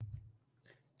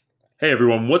Hey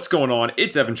everyone, what's going on?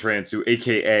 It's Evan Transu,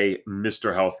 aka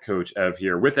Mr. Health Coach Ev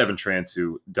here with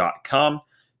evantransu.com,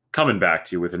 coming back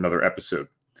to you with another episode.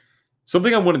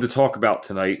 Something I wanted to talk about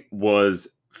tonight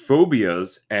was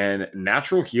phobias and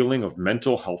natural healing of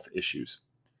mental health issues.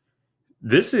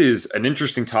 This is an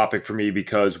interesting topic for me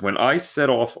because when I set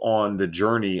off on the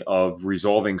journey of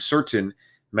resolving certain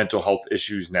mental health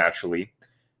issues naturally,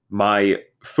 my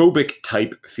phobic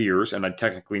type fears, and I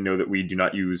technically know that we do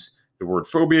not use the word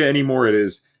phobia anymore. It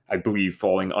is, I believe,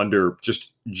 falling under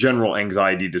just general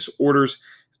anxiety disorders,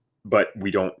 but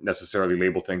we don't necessarily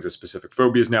label things as specific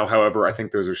phobias now. However, I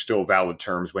think those are still valid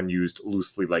terms when used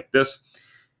loosely like this.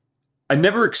 I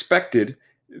never expected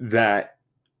that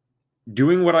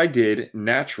doing what I did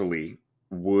naturally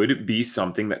would be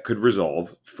something that could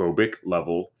resolve phobic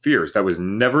level fears. That was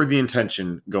never the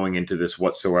intention going into this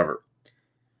whatsoever.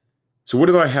 So, what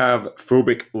did I have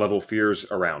phobic level fears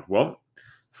around? Well,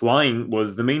 flying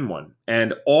was the main one.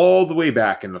 And all the way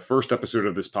back in the first episode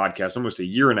of this podcast, almost a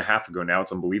year and a half ago now,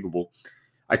 it's unbelievable,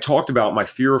 I talked about my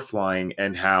fear of flying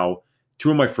and how two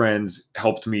of my friends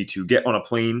helped me to get on a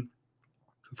plane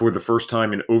for the first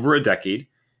time in over a decade.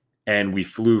 And we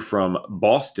flew from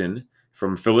Boston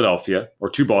from Philadelphia, or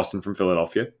to Boston from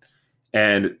Philadelphia.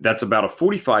 And that's about a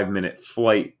 45-minute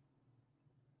flight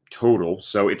total.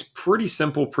 So it's pretty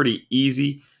simple, pretty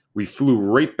easy. We flew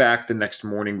right back the next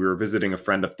morning. We were visiting a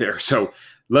friend up there. So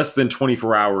less than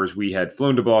 24 hours, we had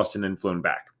flown to Boston and flown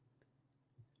back.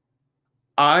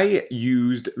 I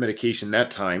used medication that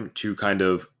time to kind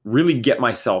of really get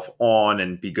myself on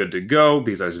and be good to go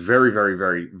because I was very, very,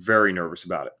 very, very nervous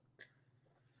about it.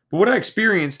 But what I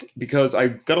experienced, because I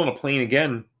got on a plane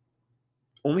again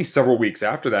only several weeks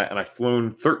after that, and I've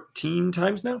flown 13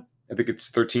 times now. I think it's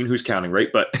 13. Who's counting, right?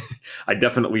 But I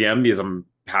definitely am because I'm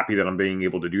happy that I'm being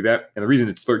able to do that. And the reason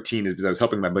it's 13 is because I was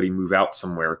helping my buddy move out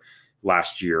somewhere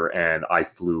last year, and I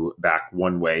flew back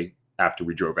one way after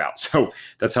we drove out. So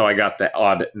that's how I got that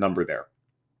odd number there.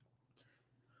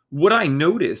 What I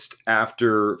noticed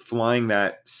after flying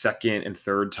that second and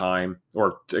third time,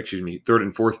 or excuse me, third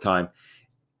and fourth time,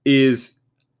 is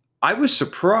I was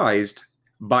surprised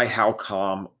by how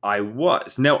calm I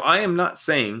was. Now, I am not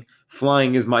saying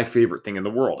flying is my favorite thing in the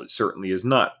world. It certainly is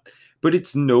not. But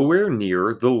it's nowhere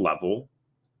near the level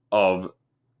of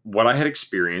what I had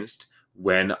experienced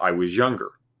when I was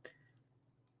younger.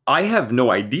 I have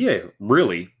no idea,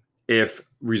 really, if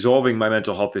resolving my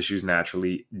mental health issues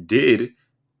naturally did,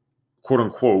 quote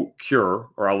unquote, cure,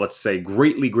 or let's say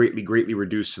greatly, greatly, greatly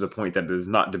reduce to the point that it is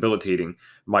not debilitating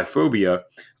my phobia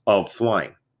of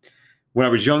flying. When I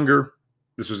was younger,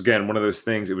 this was, again, one of those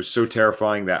things. It was so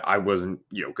terrifying that I wasn't,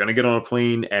 going to get on a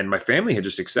plane, and my family had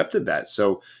just accepted that.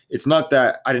 So it's not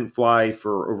that I didn't fly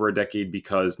for over a decade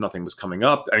because nothing was coming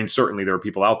up. I mean, certainly there are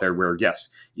people out there where, yes,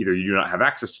 either you do not have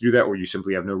access to do that or you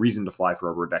simply have no reason to fly for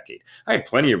over a decade. I had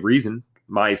plenty of reason.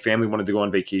 My family wanted to go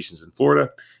on vacations in Florida.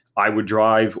 I would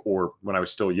drive, or when I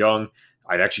was still young,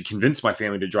 I'd actually convince my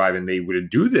family to drive, and they would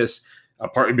do this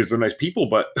partly because they're nice people,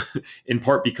 but in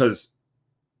part because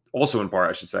also in part,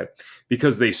 I should say,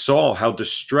 because they saw how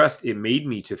distressed it made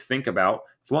me to think about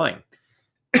flying.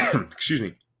 Excuse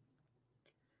me.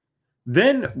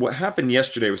 Then what happened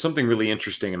yesterday was something really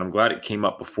interesting, and I'm glad it came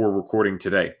up before recording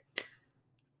today.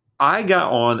 I got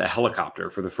on a helicopter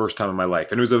for the first time in my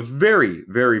life, and it was a very,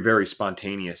 very, very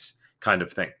spontaneous kind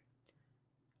of thing.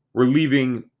 We're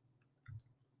leaving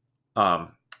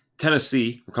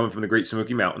Tennessee. We're coming from the Great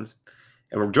Smoky Mountains.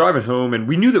 And we're driving home, and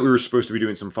we knew that we were supposed to be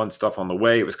doing some fun stuff on the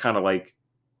way. It was kind of like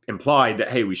implied that,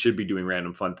 hey, we should be doing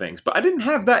random fun things. But I didn't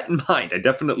have that in mind. I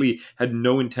definitely had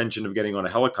no intention of getting on a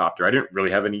helicopter. I didn't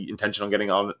really have any intention on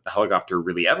getting on a helicopter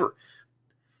really ever.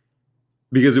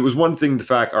 Because it was one thing, the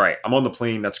fact, all right, I'm on the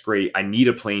plane. That's great. I need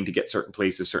a plane to get certain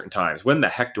places, certain times. When the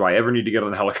heck do I ever need to get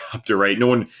on a helicopter, right? No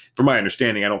one, from my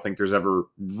understanding, I don't think there's ever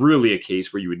really a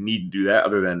case where you would need to do that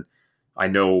other than I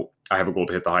know I have a goal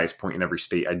to hit the highest point in every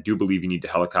state. I do believe you need to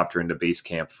helicopter into base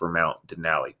camp for Mount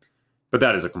Denali, but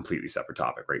that is a completely separate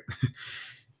topic, right?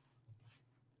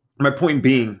 My point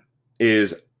being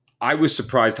is I was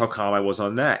surprised how calm I was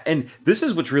on that. And this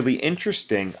is what's really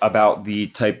interesting about the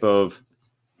type of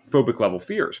phobic level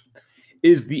fears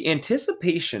is the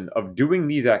anticipation of doing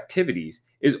these activities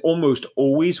is almost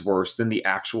always worse than the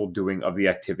actual doing of the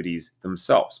activities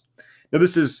themselves. Now,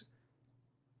 this is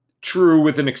true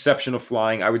with an exception of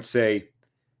flying. I would say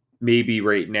maybe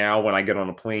right now when I get on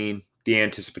a plane, the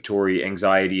anticipatory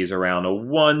anxiety is around a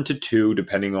 1 to 2,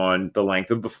 depending on the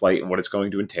length of the flight and what it's going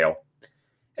to entail.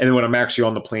 And then when I'm actually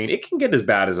on the plane, it can get as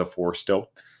bad as a 4 still.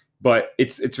 But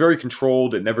it's very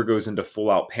controlled. It never goes into full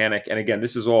out panic. And again,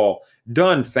 this is all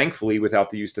done, thankfully,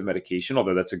 without the use of medication,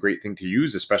 although that's a great thing to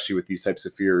use, especially with these types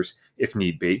of fears, if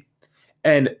need be.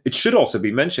 And it should also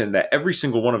be mentioned that every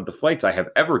single one of the flights I have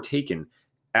ever taken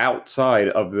outside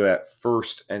of that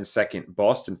first and second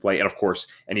Boston flight, and of course,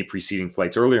 any preceding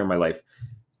flights earlier in my life,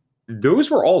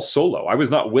 those were all solo. I was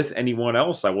not with anyone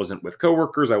else. I wasn't with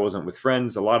coworkers. I wasn't with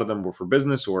friends. A lot of them were for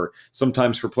business or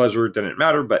sometimes for pleasure. It didn't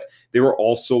matter, but they were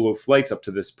all solo flights up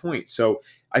to this point. So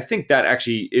I think that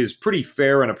actually is pretty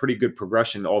fair and a pretty good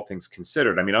progression, all things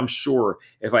considered. I mean, I'm sure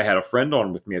if I had a friend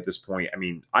on with me at this point, I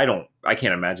mean, I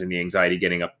can't imagine the anxiety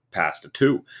getting up past a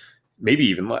 2, maybe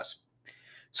even less.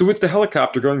 So with the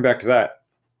helicopter, going back to that,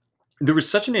 there was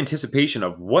such an anticipation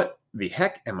of what the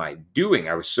heck am I doing?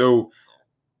 I was so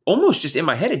almost just in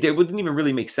my head, it wouldn't even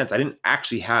really make sense. I didn't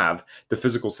actually have the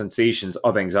physical sensations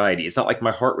of anxiety. It's not like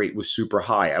my heart rate was super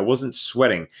high. I wasn't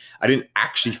sweating. I didn't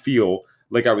actually feel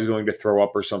like I was going to throw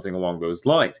up or something along those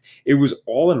lines. It was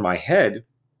all in my head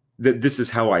that this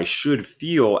is how I should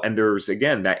feel. And there's,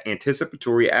 again, that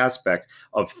anticipatory aspect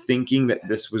of thinking that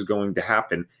this was going to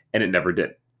happen, and it never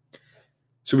did.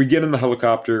 So we get in the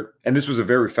helicopter, and this was a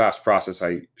very fast process,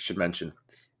 I should mention.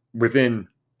 Within,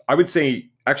 I would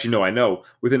say, actually, no, I know.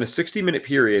 Within a 60-minute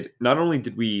period, not only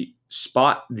did we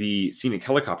spot the scenic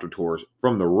helicopter tours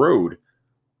from the road,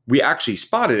 we actually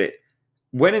spotted it,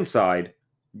 went inside,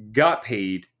 got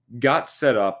paid, got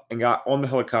set up, and got on the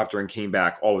helicopter and came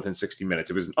back all within 60 minutes.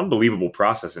 It was an unbelievable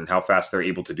process in how fast they're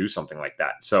able to do something like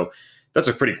that. So that's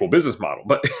a pretty cool business model.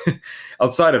 But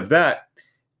outside of that,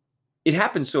 it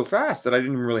happened so fast that I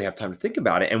didn't even really have time to think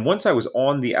about it. And once I was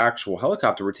on the actual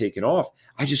helicopter, we're taking off,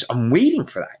 I'm waiting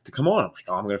for that to come on. I'm like,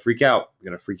 oh, I'm going to freak out. I'm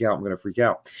going to freak out. I'm going to freak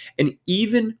out. And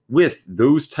even with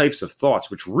those types of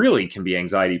thoughts, which really can be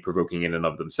anxiety provoking in and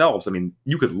of themselves, I mean,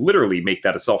 you could literally make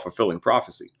that a self-fulfilling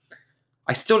prophecy.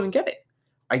 I still didn't get it.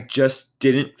 I just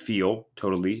didn't feel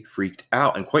totally freaked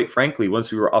out. And quite frankly,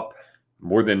 once we were up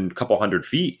more than a couple hundred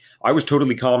feet, I was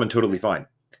totally calm and totally fine.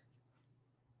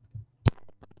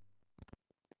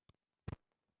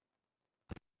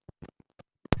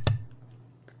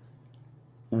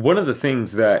 One of the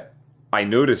things that I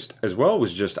noticed as well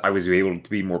was just I was able to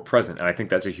be more present. And I think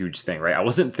that's a huge thing, right? I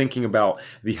wasn't thinking about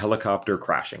the helicopter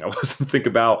crashing. I wasn't thinking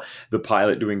about the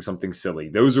pilot doing something silly.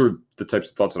 Those are the types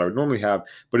of thoughts that I would normally have.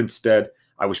 But instead,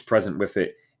 I was present with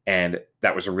it. And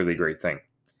that was a really great thing.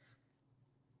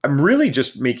 I'm really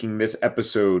just making this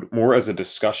episode more as a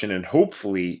discussion and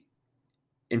hopefully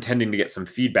intending to get some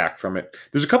feedback from it.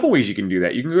 There's a couple ways you can do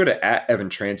that. You can go to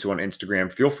 @EvanTransu on Instagram.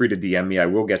 Feel free to DM me. I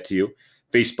will get to you.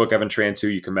 Facebook, Evan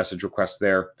Transu. You can message requests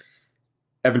there.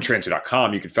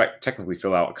 EvanTransu.com. You can technically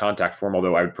fill out a contact form,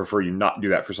 although I would prefer you not do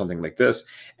that for something like this.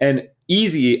 And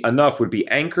easy enough would be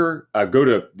Anchor. Go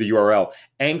to the URL,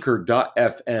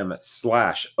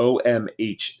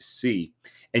 anchor.fm/OMHC.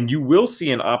 And you will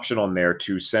see an option on there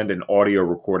to send an audio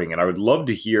recording. And I would love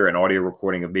to hear an audio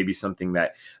recording of maybe something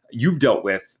that you've dealt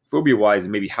with phobia-wise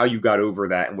and maybe how you got over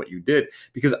that and what you did,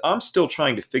 because I'm still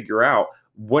trying to figure out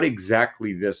what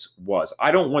exactly this was.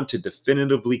 I don't want to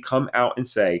definitively come out and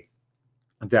say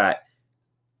that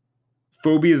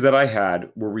phobias that I had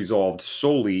were resolved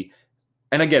solely.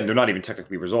 And again, they're not even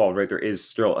technically resolved, right? There is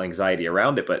still anxiety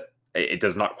around it, but it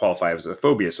does not qualify as a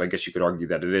phobia. So I guess you could argue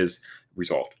that it is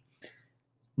resolved.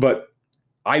 But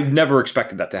I never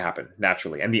expected that to happen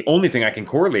naturally. And the only thing I can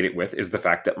correlate it with is the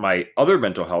fact that my other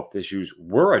mental health issues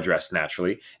were addressed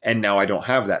naturally. And now I don't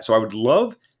have that. So I would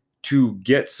love to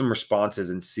get some responses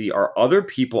and see, are other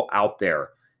people out there,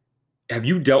 have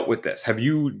you dealt with this? Have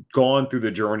you gone through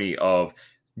the journey of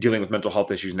dealing with mental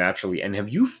health issues naturally? And have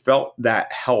you felt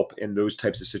that help in those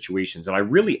types of situations? And I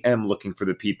really am looking for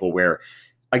the people where,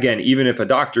 again, even if a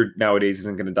doctor nowadays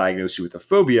isn't going to diagnose you with a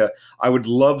phobia, I would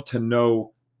love to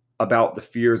know about the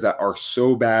fears that are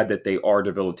so bad that they are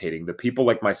debilitating. The people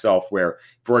like myself where,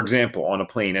 for example, on a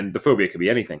plane, and the phobia could be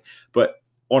anything, but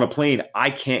on a plane, I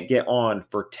can't get on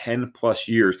for 10 plus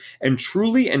years. And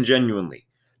truly and genuinely,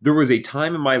 there was a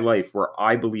time in my life where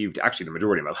I believed, actually the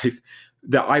majority of my life,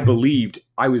 that I believed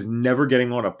I was never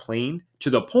getting on a plane,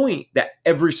 to the point that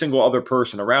every single other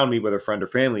person around me, whether friend or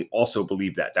family, also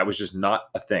believed that. That was just not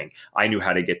a thing. I knew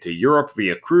how to get to Europe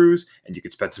via cruise, and you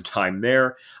could spend some time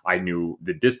there. I knew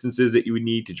the distances that you would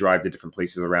need to drive to different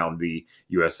places around the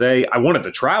USA. I wanted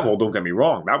to travel, don't get me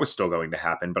wrong. That was still going to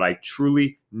happen, but I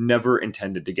truly never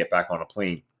intended to get back on a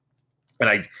plane.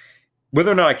 And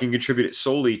whether or not I can contribute it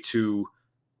solely to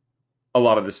a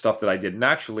lot of the stuff that I did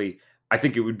naturally, I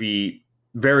think it would be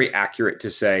very accurate to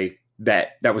say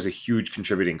that was a huge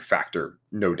contributing factor,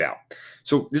 no doubt.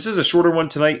 So this is a shorter one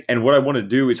tonight, and what I want to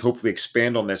do is hopefully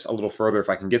expand on this a little further if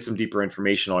I can get some deeper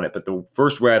information on it. But the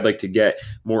first way I'd like to get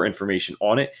more information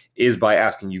on it is by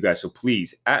asking you guys. So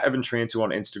please, at Evan Transu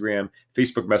on Instagram,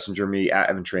 Facebook Messenger me at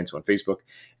Evan Transu on Facebook,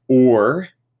 or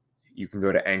you can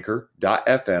go to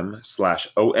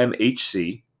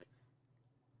anchor.fm/OMHC.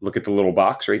 Look at the little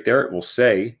box right there. It will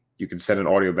say you can send an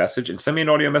audio message, and send me an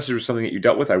audio message or something that you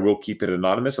dealt with. I will keep it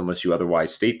anonymous unless you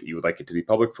otherwise state that you would like it to be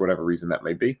public for whatever reason that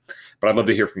may be. But I'd love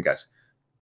to hear from you guys.